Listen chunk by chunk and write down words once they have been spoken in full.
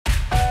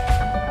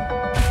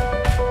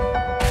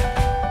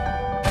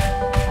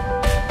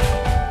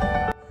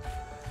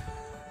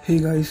Hey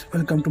guys,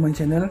 welcome to my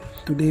channel.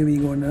 Today we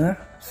gonna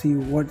see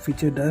what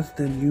feature does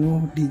the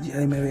new Dji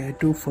Mavic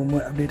 2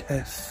 firmware update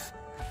has.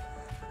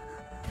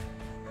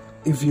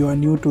 If you are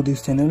new to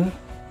this channel,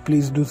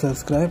 please do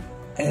subscribe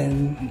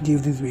and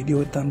give this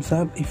video a thumbs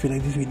up if you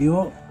like this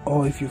video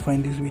or if you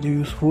find this video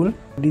useful.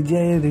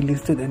 Dji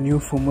released a new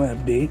firmware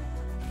update.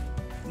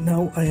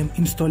 Now I am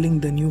installing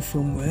the new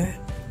firmware.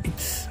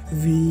 It's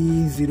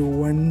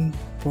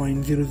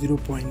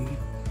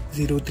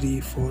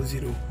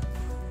V01.00.0340.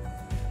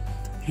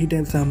 It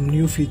has some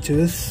new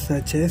features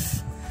such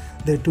as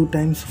the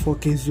 2x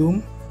 4K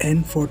zoom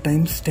and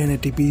 4x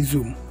 1080p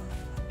zoom.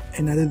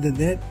 And other than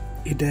that,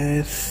 it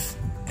has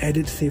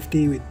added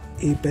safety with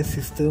APS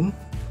system,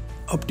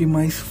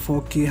 optimized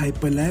 4K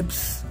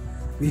hyperlapse,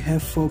 we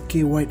have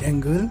 4K wide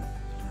angle.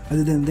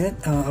 Other than that,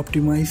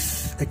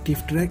 optimized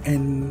active track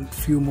and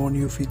few more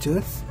new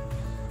features.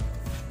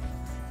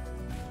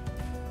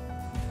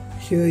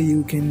 Here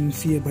you can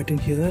see a button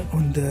here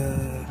on the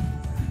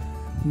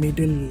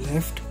middle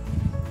left.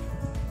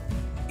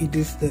 It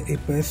is the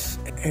APS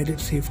added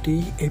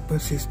safety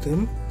APS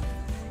system.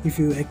 If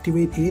you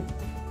activate it,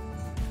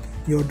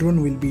 your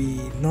drone will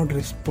be not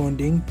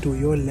responding to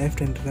your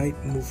left and right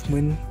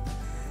movement,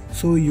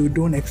 so you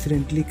don't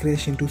accidentally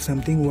crash into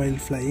something while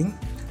flying.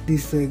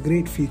 This is a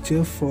great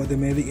feature for the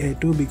Mavic Air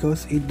 2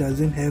 because it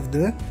doesn't have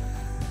the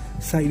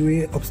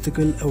sideways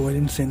obstacle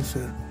avoidance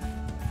sensor.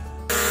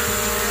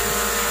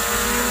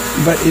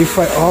 But if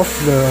I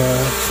off the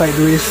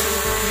sideways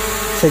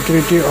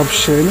security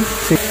option,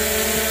 okay,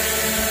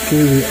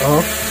 we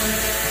off,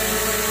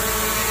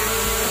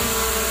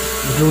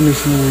 the drone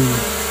is moving.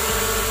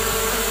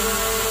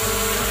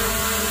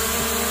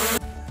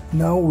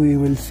 Now we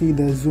will see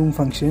the zoom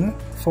function.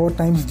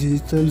 4x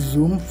digital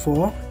zoom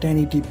for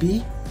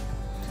 1080p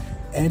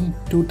and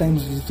 2x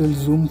digital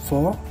zoom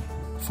for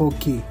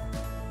 4K.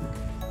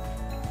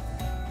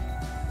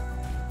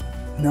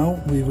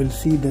 Now we will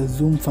see the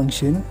zoom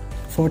function.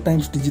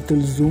 4x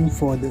digital zoom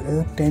for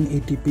the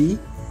 1080p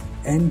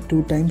and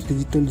 2x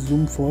digital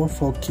zoom for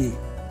 4K.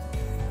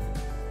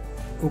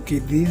 Okay,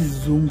 this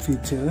zoom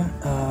feature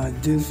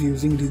just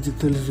using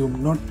digital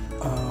zoom, not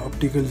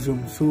optical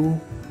zoom, so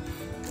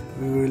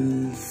we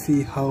will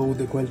see how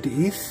the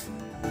quality is.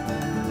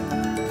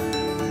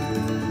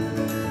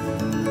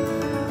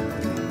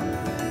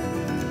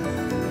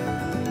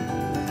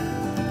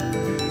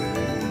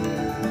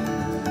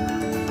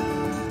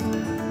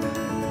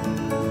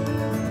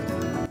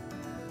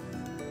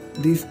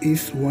 This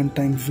is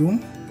 1x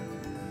zoom,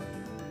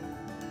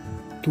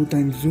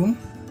 2x zoom,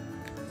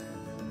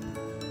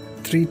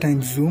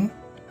 3x zoom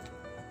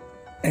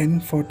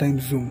and 4x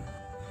zoom.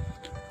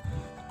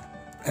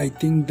 I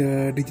think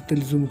the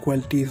digital zoom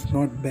quality is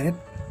not bad.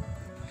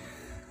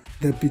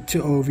 The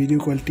picture or video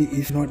quality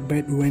is not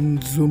bad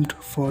when zoomed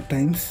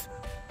 4x.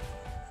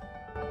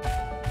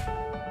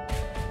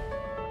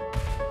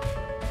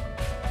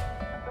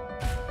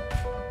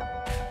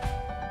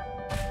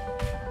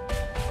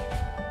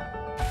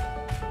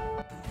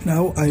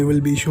 Now I will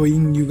be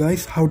showing you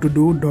guys how to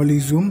do dolly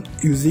zoom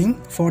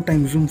using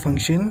 4x zoom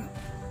function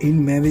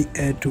in Mavic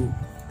Air 2.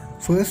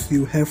 First,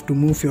 you have to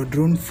move your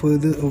drone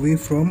further away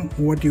from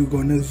what you're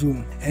gonna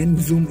zoom and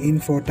zoom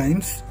in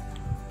 4x.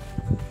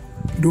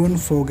 Don't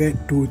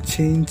forget to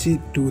change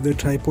it to the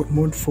tripod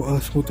mode for a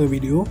smoother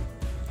video.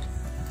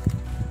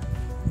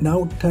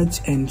 Now touch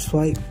and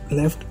swipe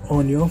left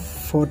on your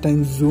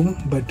 4x zoom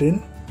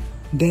button.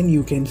 Then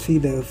you can see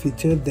the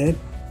feature that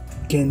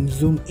can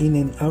zoom in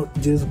and out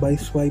just by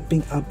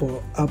swiping up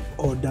or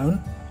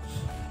down.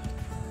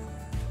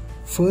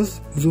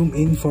 First, zoom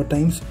in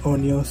 4x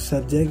on your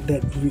subject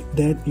that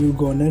you're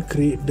gonna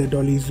create the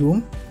dolly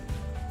zoom.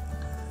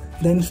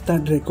 Then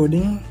start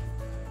recording,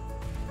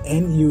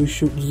 and you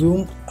should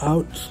zoom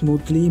out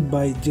smoothly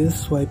by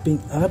just swiping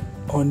up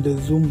on the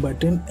zoom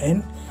button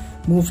and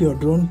move your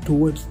drone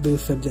towards the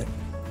subject.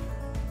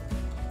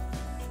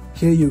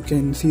 Here you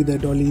can see the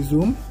dolly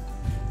zoom.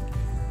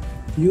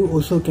 You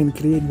also can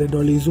create the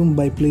dolly zoom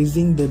by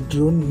placing the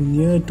drone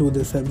near to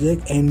the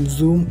subject and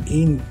zoom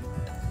in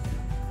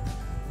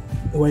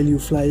while you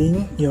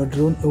flying your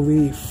drone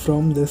away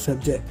from the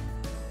subject.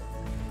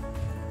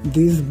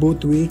 This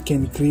both way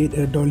can create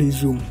a dolly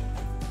zoom.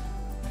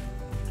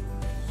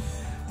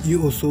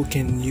 You also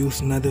can use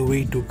another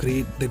way to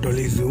create the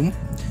dolly zoom,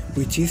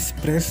 which is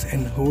press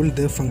and hold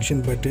the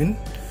function button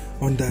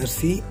on the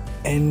RC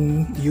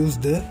and use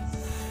the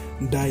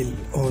dial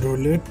or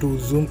roller to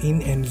zoom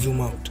in and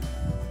zoom out.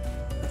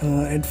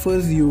 At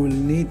first you will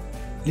need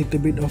little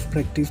bit of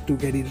practice to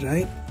get it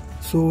right,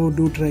 so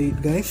do try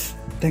it guys.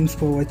 Thanks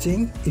for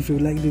watching. If you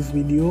like this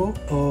video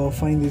or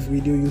find this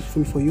video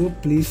useful for you,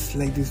 please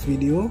like this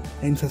video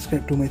and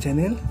subscribe to my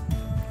channel.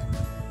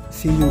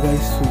 See you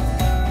guys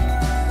soon.